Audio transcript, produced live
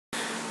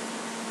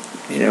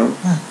You know.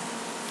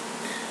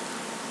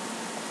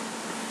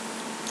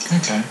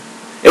 Okay.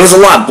 It was a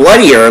lot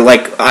bloodier.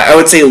 Like I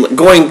would say,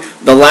 going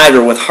the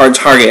ladder with Hard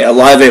Target, a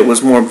lot of it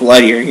was more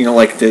bloodier. You know,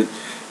 like the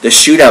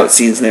shootout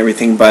scenes and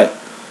everything. But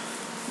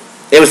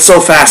it was so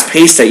fast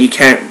paced that you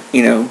can't.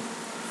 You know,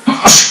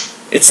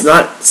 it's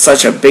not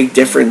such a big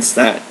difference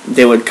that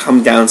they would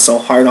come down so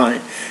hard on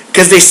it,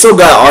 because they still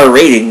got R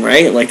rating,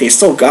 right? Like they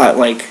still got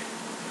like.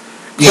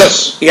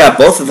 Yes. Yeah,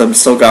 both of them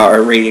still got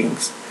R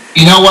ratings.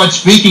 You know what?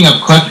 Speaking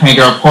of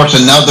cliffhanger, of course,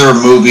 another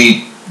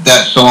movie,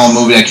 that solo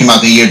movie that came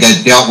out the year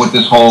that dealt with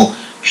this whole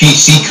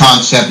PC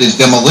concept is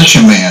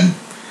Demolition Man.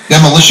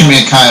 Demolition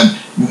Man kind of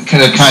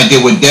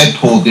did what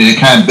Deadpool did. It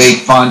kind of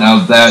made fun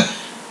of that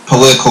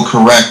political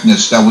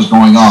correctness that was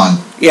going on.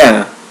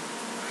 Yeah.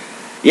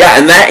 Yeah,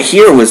 and that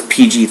here was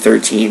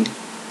PG-13.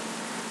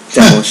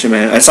 Demolition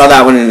Man. I saw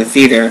that one in the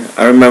theater.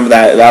 I remember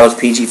that was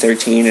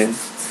PG-13, and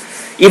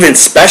even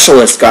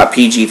Specialist got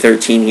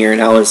PG-13 here,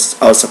 and I was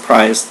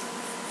surprised.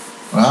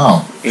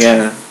 Wow.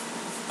 Yeah.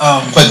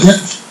 But go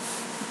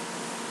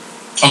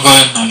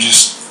ahead. No,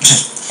 just.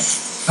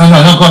 No.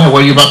 Go ahead.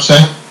 What are you about to say?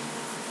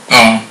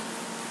 Oh,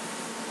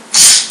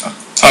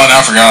 now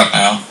I forgot.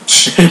 Now.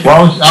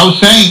 Well, I was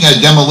saying that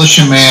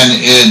Demolition Man,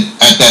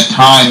 at that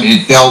time,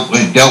 it dealt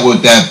with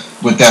that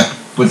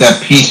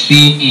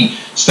PC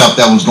stuff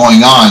that was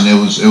going on. It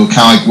was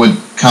kind of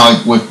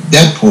like with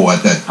Deadpool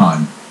at that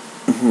time.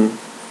 Mm-hmm.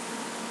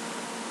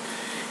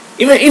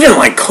 Even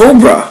like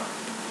Cobra.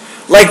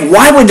 Like,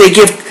 why would they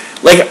give...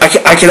 Like,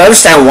 I can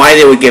understand why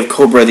they would give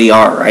Cobra the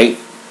R, right?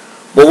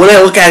 But when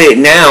I look at it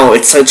now,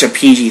 it's such a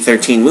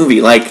PG-13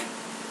 movie. Like,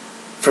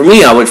 for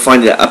me, I would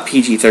find it a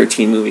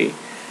PG-13 movie.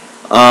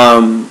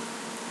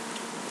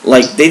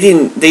 Like, they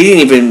didn't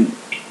even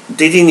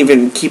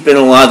keep in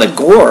a lot of the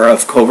gore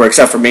of Cobra,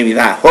 except for maybe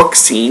that hook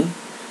scene.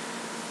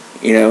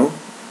 You know?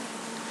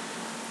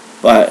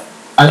 But...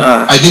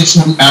 I did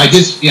see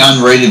the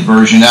unrated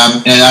version,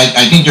 and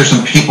I think there's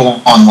some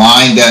people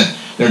online that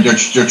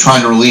they're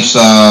trying to release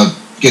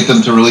get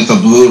them to release a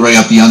Blu-ray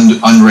of the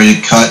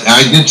unrated cut. And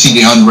I did see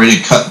the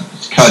unrated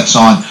cuts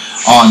on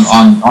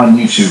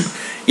YouTube.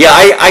 Yeah,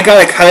 I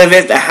got a cut of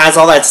it that has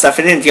all that stuff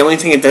in it. The only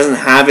thing it doesn't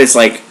have is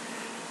like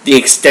the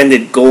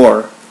extended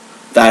gore.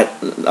 That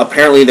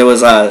apparently there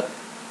was a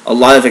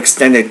lot of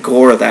extended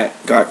gore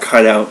that got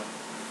cut out,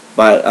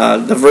 but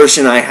the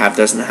version I have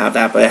doesn't have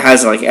that. But it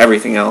has like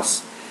everything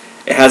else.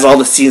 It has all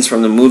the scenes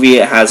from the movie.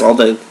 It has all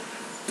the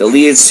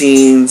deleted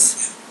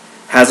scenes.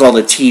 Has all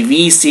the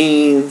TV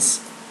scenes.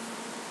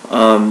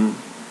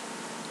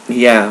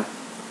 Yeah.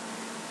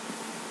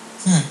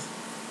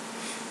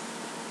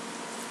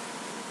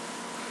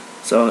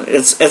 So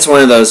it's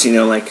one of those, you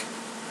know, like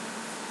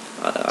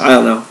I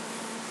don't know.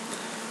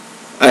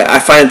 I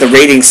find that the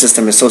rating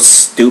system is so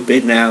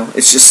stupid now.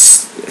 It's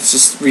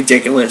just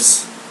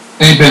ridiculous.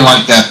 They've been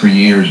like that for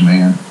years,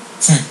 man.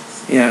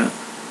 Yeah.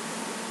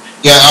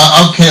 Yeah.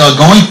 Okay.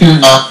 Going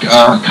through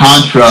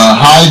Contra,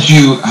 how did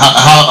you?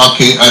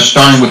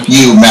 Starting with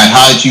you, Matt.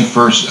 How did you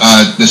first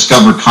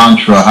discover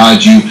Contra? How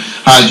did you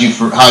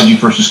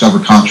first discover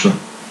Contra?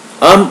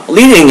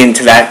 Leading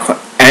into that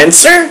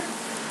answer,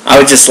 I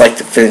would just like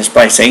to finish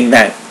by saying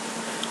that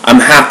I'm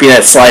happy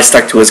that Sly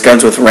stuck to his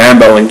guns with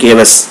Rambo and gave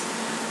us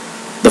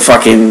the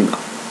fucking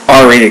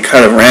R-rated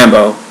cut of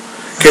Rambo,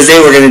 because they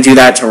were going to do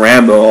that to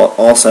Rambo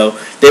also.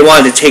 They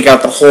wanted to take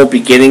out the whole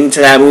beginning to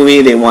that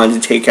movie. They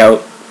wanted to take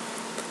out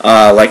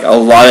like a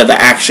lot of the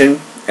action,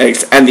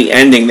 and the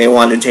ending. They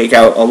wanted to take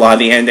out a lot of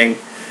the ending.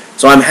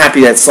 So I'm happy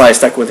that Sly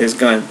stuck with his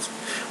guns.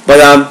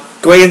 But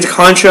going into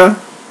Contra,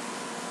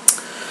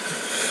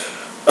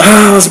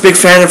 I was a big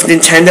fan of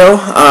Nintendo.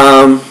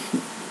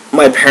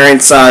 My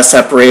parents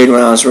separated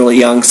when I was really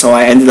young, so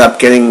I ended up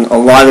getting a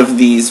lot of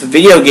these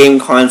video game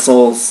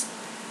consoles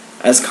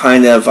as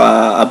kind of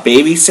a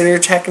babysitter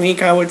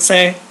technique, I would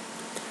say.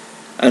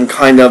 And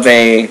kind of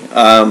a,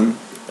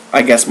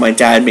 I guess my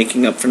dad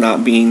making up for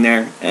not being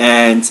there.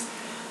 And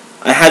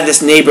I had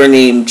this neighbor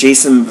named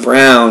Jason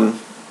Brown.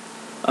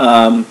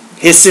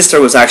 His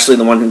sister was actually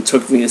the one who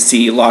took me to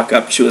see Lock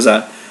Up. She was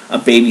a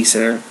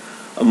babysitter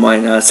of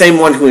mine. Same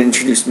one who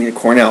introduced me to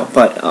Cornell,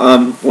 but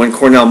when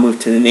Cornell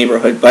moved to the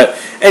neighborhood. But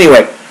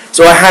anyway,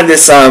 so I had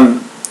this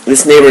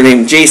this neighbor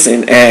named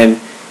Jason, and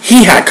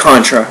he had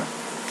Contra.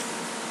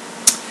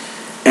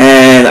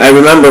 And I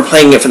remember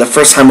playing it for the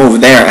first time over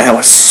there, and I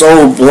was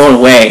so blown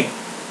away.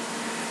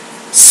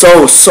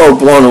 So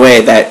blown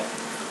away that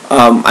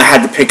I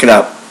had to pick it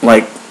up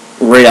like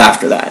right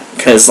after that,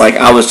 because like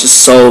I was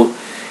just so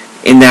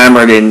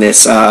enamored in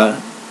this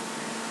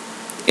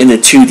in the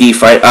 2D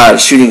fight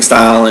shooting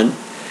style, and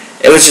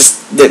it was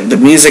just the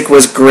music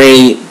was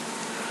great,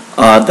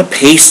 the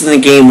pace in the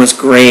game was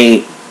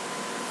great.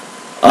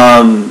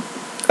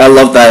 I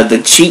love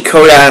the cheat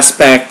code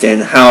aspect,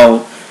 and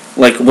how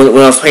like when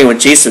I was playing with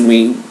Jason,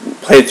 we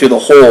played through the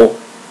whole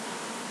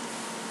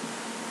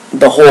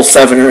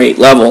 7 or 8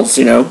 levels,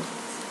 you know.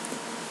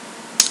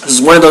 This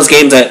is one of those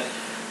games that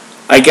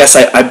I guess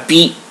I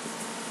beat,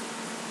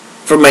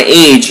 for my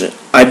age,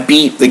 I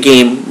beat the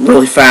game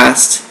really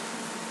fast.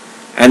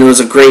 and it was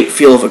a great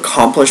feel of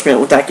accomplishment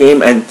with that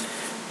game. And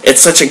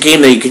it's such a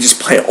game that you could just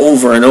play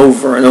over and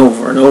over and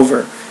over and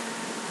over.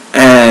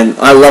 And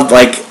I loved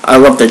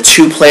the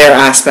 2-player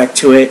aspect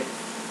to it,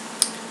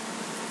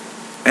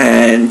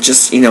 and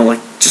just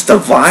just the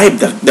vibe,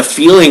 the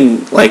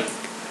feeling. Like,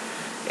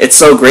 it's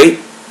so great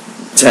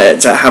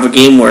to have a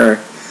game where,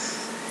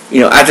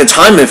 at the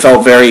time it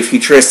felt very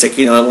futuristic.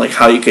 Like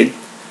how you could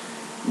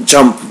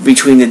jump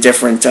between the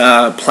different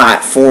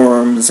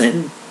platforms,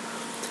 and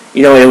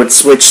it would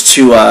switch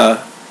to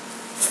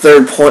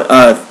third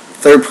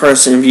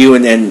person view,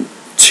 and then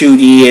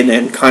 2D, and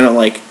then kind of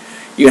like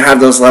you have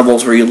those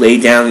levels where you lay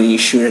down and you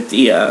shoot at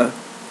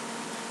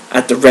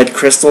the red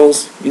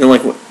crystals.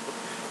 Like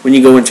when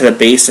you go into the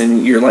base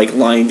and you're like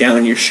lying down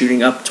and you're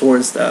shooting up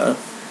towards those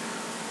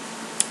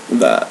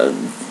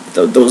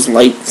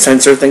light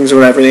sensor things or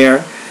whatever they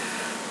are.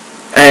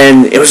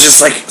 And it was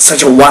just like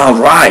such a wild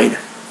ride.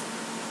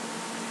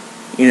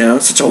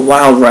 Such a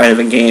wild ride of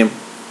a game.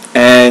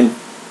 And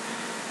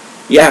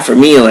yeah, for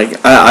me,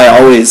 like I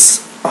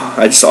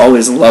just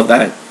always love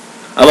that.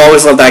 I've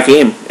always loved that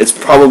game. It's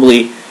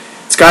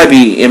got to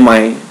be in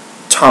my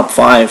top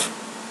 5.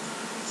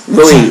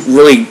 Really,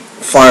 really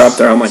far up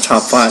there on my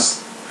top 5.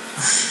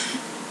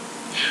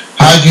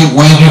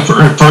 When did you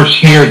first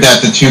hear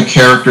that the 2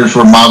 characters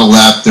were modeled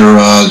after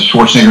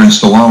Schwarzenegger and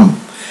Stallone?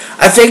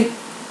 I think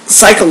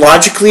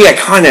psychologically I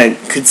kind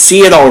of could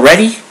see it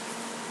already.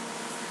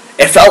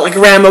 It felt like a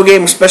Rambo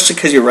game, especially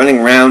because you're running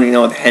around,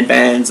 with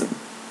headbands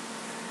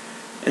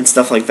and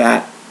stuff like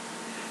that.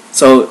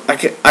 So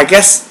I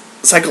guess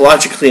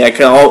psychologically I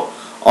could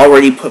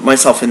already put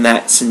myself in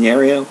that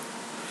scenario.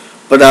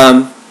 But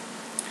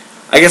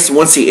I guess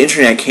once the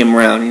internet came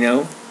around,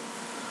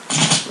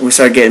 we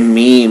started getting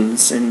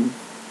memes, and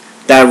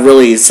that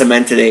really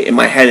cemented it in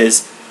my head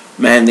as,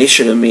 man, they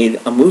should have made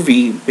a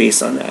movie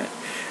based on that.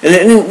 And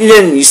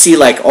then you see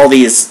like all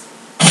these,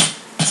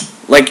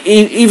 like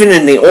even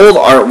in the old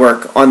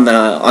artwork on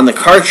the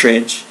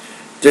cartridge,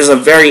 there's a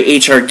very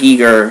H.R.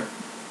 Giger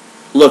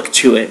look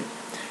to it.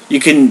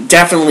 You can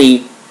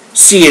definitely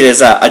see it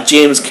as a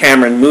James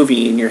Cameron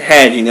movie in your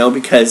head,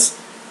 because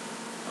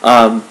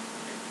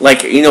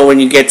when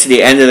you get to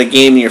the end of the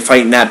game and you're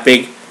fighting that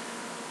big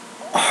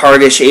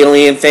hardish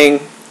alien thing,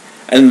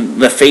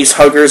 and the face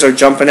huggers are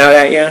jumping out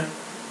at you.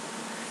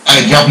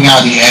 Jumping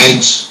out of the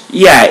eggs.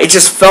 Yeah, it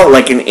just felt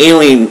like an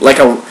alien, like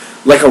a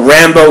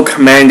Rambo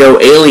Commando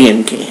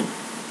alien game.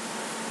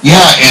 Yeah,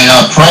 and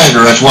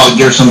Predator as well.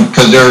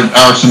 Because there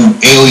are some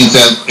aliens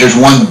that there's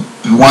one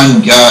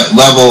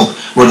level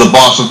where the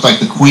boss looks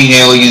like the Queen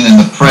alien and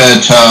the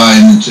Predator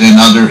and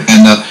other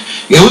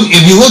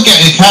if you look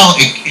at it,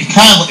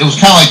 it was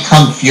kind of like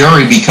Kung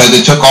Fury, because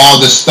it took all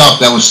this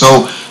stuff that was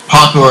so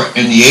popular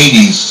in the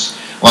 80s,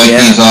 like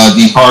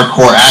these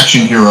hardcore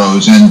action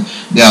heroes and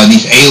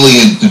these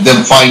aliens, them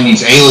fighting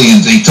these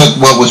aliens. They took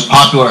what was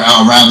popular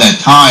around that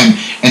time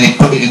and they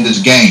put it in this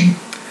game.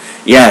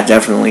 Yeah,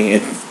 definitely.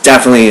 It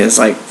definitely is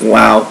like,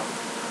 wow.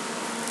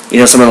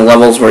 Some of the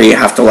levels where you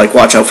have to like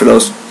watch out for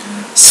those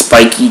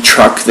spiky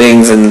truck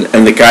things, and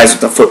the guys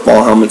with the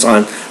football helmets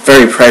on,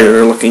 very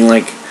Predator looking,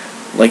 like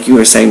you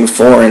were saying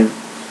before. And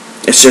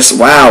it's just,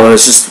 wow. It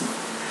was just,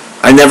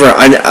 I never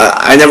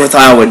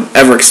thought I would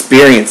ever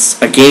experience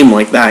a game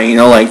like that.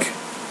 Like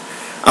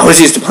I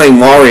was used to playing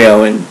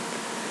Mario and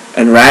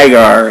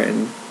Rhaegar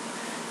and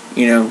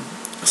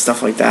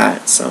stuff like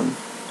that. So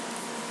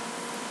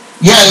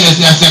yeah,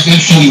 that's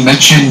interesting. You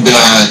mentioned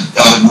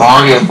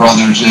Mario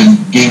Brothers and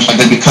games like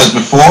that, because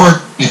before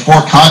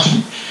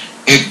Contra,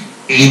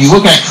 if you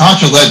look at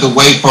Contra, led the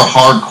way for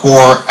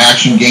hardcore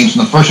action games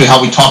in the first place.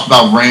 How we talked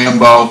about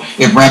Rambo.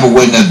 If Rambo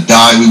wouldn't have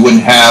died, we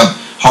wouldn't have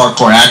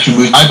hardcore action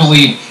movies. I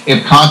believe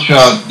if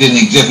Contra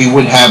didn't exist, we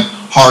wouldn't have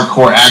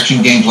hardcore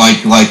action games like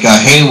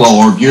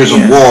Halo or Gears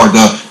of War,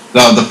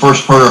 the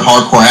first person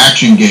hardcore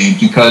action games.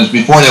 Because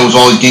before there was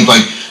always games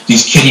like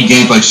these kiddie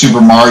games like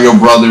Super Mario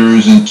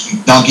Brothers and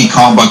Donkey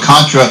Kong, but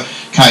Contra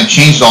kind of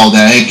changed all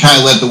that. It kind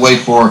of led the way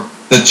for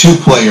the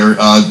 2-player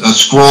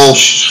scroll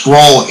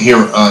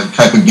here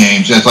type of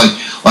games. That's like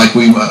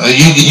we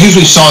you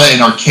usually saw that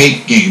in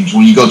arcade games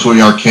when you go to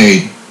the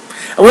arcade.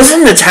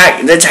 Wasn't the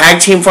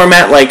tag team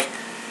format like,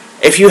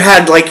 if you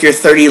had like your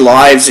 30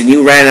 lives and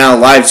you ran out of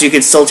lives, you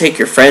could still take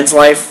your friend's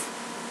life?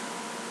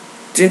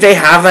 Didn't they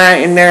have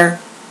that in there?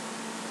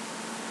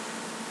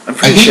 I'm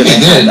pretty sure they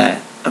had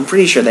that. I'm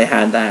pretty sure they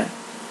had that.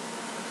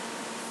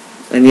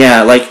 And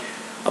yeah, like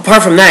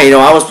apart from that,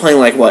 I was playing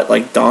like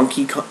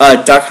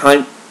Duck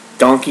Hunt,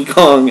 Donkey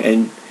Kong,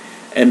 and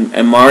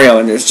Mario,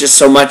 and there's just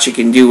so much you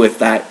can do with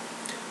that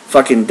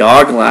fucking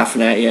dog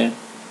laughing at you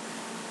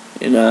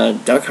in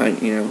Duck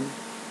Hunt.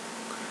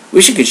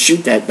 Wish you could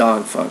shoot that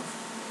dog. Fuck.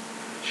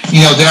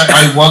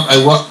 I've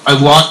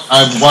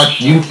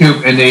watched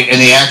YouTube, and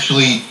they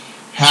actually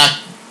hack.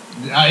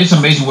 It's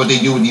amazing what they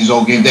do with these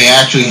old games. They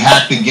actually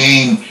hack the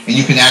game, and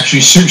you can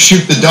actually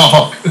shoot the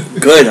dog.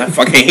 Good. I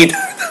fucking hate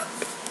that.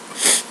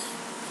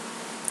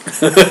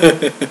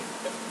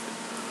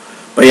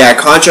 But yeah,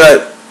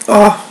 Contra.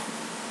 Oh,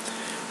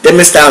 they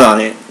missed out on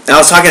it. I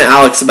was talking to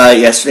Alex about it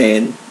yesterday,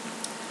 and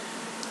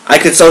I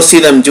could so see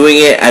them doing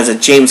it as a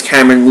James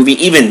Cameron movie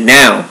even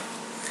now.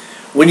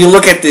 When you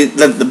look at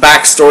the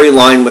back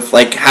storyline with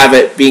like have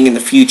it being in the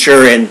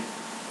future and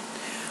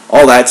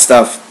all that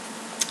stuff,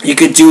 you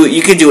could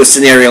do a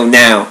scenario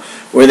now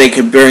where they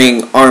could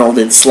bring Arnold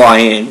and Sly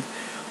in,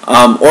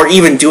 or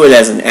even do it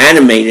as an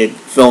animated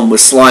film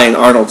with Sly and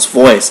Arnold's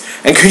voice.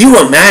 And could you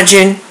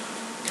imagine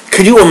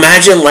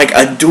like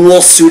a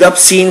dual suit up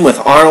scene with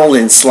Arnold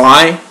and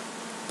Sly?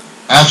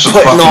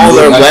 Absolutely. Putting all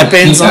their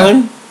weapons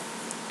on?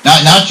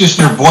 Not just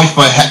their voice,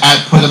 but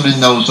put them in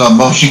those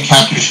motion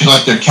captures,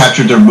 like they're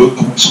captured their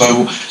movements,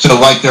 so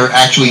like they're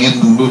actually in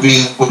the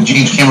movie. What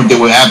James Cameron did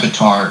with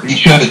Avatar, he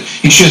should have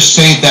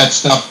saved that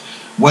stuff.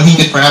 What he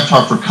did for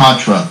Avatar for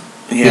Contra,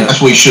 yeah, that's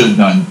what he should have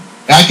done.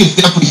 And I could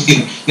definitely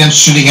see them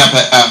shooting up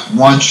at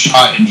one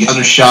shot and the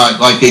other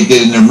shot like they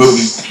did in their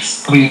movie.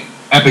 It would be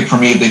epic for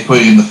me if they put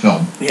it in the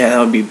film. Yeah,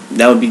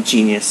 that would be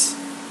genius.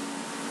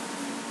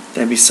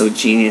 That'd be so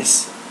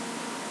genius.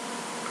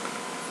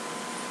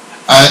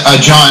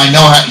 John, I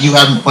know you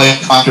haven't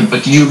played Contra,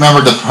 but do you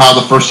remember how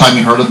the first time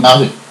you heard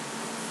about it?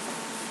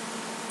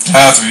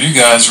 Through you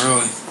guys,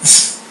 really.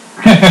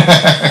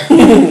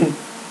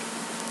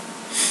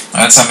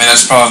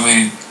 That's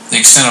probably the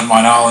extent of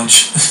my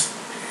knowledge.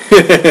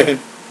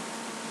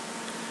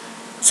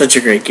 Such a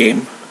great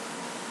game.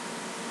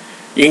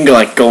 You can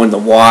go in the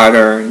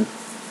water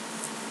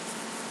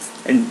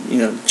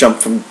and jump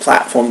from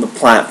platform to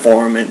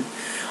platform, and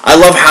I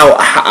love how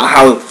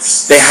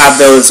they have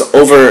those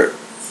over.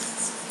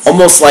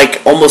 Almost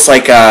like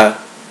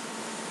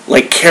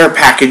care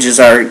packages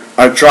are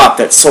dropped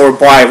that soar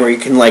by, where you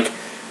can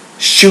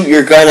shoot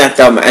your gun at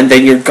them, and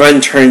then your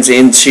gun turns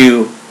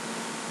into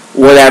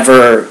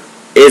whatever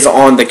is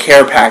on the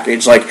care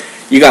package. Like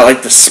you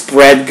got the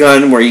spread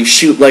gun where you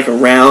shoot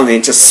around and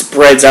it just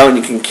spreads out and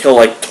you can kill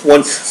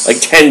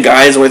 10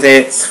 guys with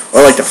it,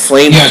 or the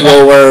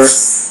flamethrower.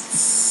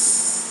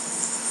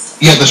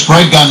 Yeah, the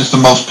spread gun is the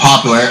most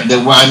popular. I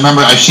remember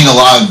I've seen a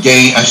lot of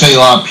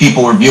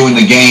people reviewing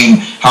the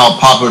game, how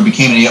popular it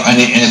became, and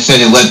it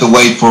said it led the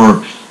way for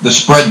the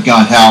spread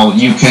gun. How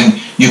you can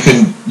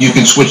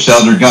switch to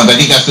other guns. I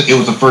think it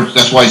was the first.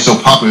 That's why it's so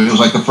popular. It was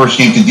the first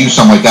game to do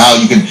something like that.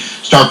 How you can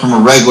start from a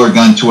regular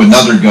gun to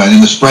another gun, and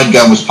the spread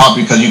gun was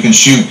popular because you can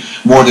shoot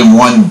more than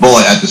one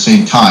bullet at the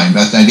same time.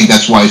 I think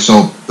that's why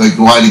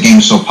why the game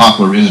is so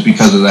popular is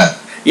because of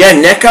that. Yeah,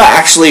 NECA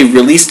actually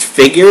released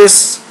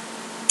figures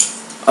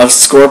of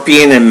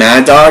Scorpion and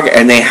Mad Dog,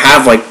 and they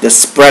have the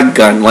spread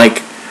gun, and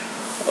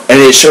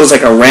it shows a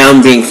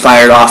round being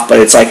fired off, but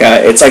it's like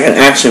an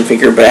action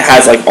figure, but it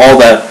has all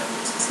the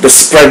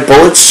spread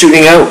bullets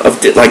shooting out of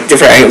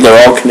different angles.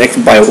 They're all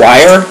connected by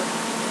wire.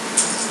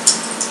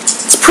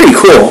 It's pretty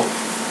cool.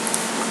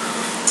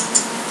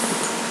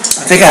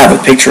 I think I have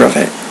a picture of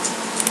it.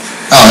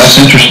 Oh, that's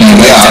interesting.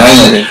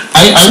 Yeah,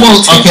 I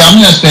will. Okay,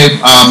 I'm gonna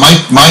say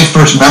my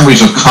first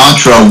memories of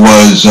Contra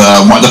was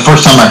the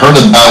first time I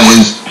heard about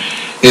it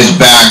is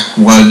back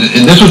when,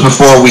 and this was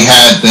before we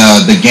had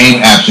the game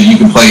apps, and you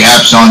can play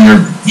apps on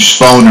your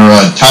phone or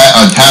a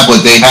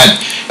tablet. They had,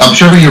 I'm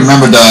sure you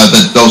remember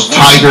those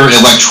Tiger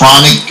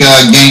electronic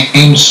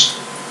games.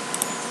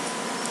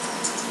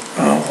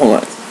 Oh,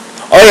 hold on.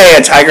 Oh yeah,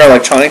 Tiger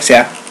Electronics,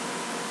 yeah.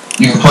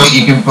 You can play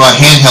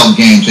handheld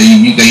games that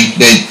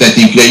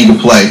you can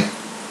play.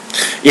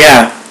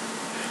 Yeah.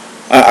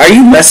 Are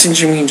you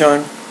messaging me,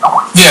 John?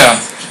 Yeah.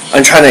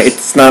 I'm trying to.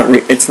 It's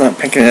not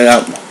picking it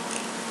up.